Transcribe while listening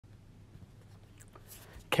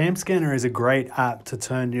CamScanner is a great app to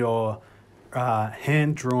turn your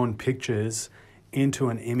hand-drawn pictures into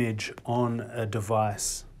an image on a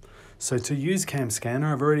device. So to use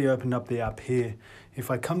CamScanner, I've already opened up the app here. If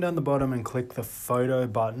I come down the bottom and click the photo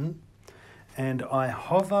button, and I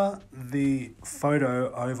hover the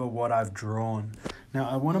photo over what I've drawn. Now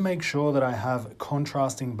I want to make sure that I have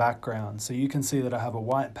contrasting background. So you can see that I have a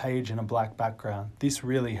white page and a black background. This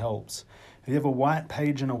really helps. If you have a white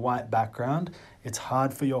page and a white background, it's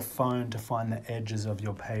hard for your phone to find the edges of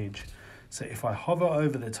your page. So if I hover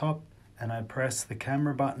over the top and I press the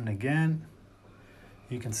camera button again,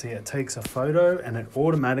 you can see it takes a photo and it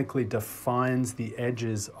automatically defines the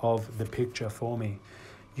edges of the picture for me.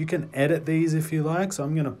 You can edit these if you like, so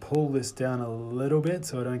I'm going to pull this down a little bit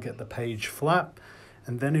so I don't get the page flap.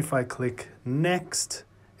 And then if I click next,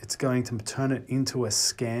 it's going to turn it into a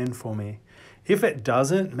scan for me. If it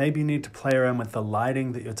doesn't, maybe you need to play around with the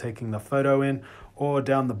lighting that you're taking the photo in, or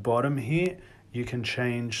down the bottom here, you can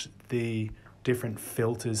change the different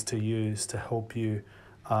filters to use to help you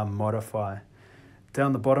modify.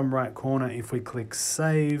 Down the bottom right corner, if we click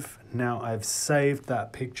save, now I've saved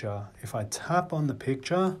that picture. If I tap on the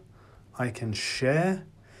picture, I can share.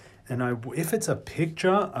 And if it's a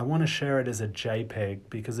picture, I want to share it as a JPEG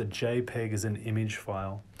because a JPEG is an image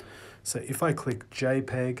file. So if I click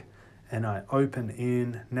JPEG and I open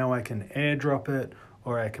in, now I can airdrop it,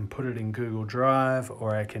 or I can put it in Google Drive,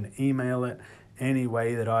 or I can email it, any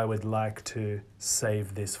way that I would like to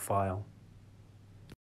save this file.